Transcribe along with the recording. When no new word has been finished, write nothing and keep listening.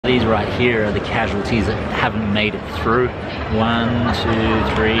right here are the casualties that haven't made it through. 1,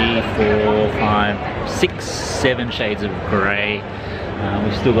 2, 3, 4, 5, 6, 7 shades of grey.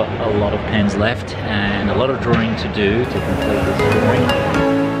 We've still got a lot of pens left and a lot of drawing to do to complete this drawing.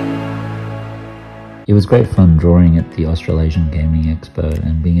 It was great fun drawing at the Australasian Gaming Expo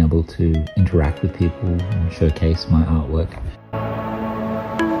and being able to interact with people and showcase my artwork.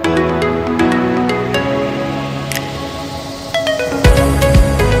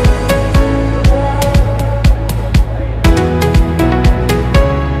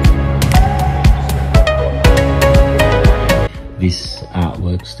 This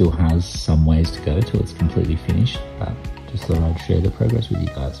artwork still has some ways to go till it's completely finished, but just thought I'd share the progress with you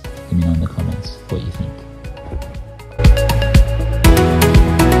guys. Let me know in the comments what you think.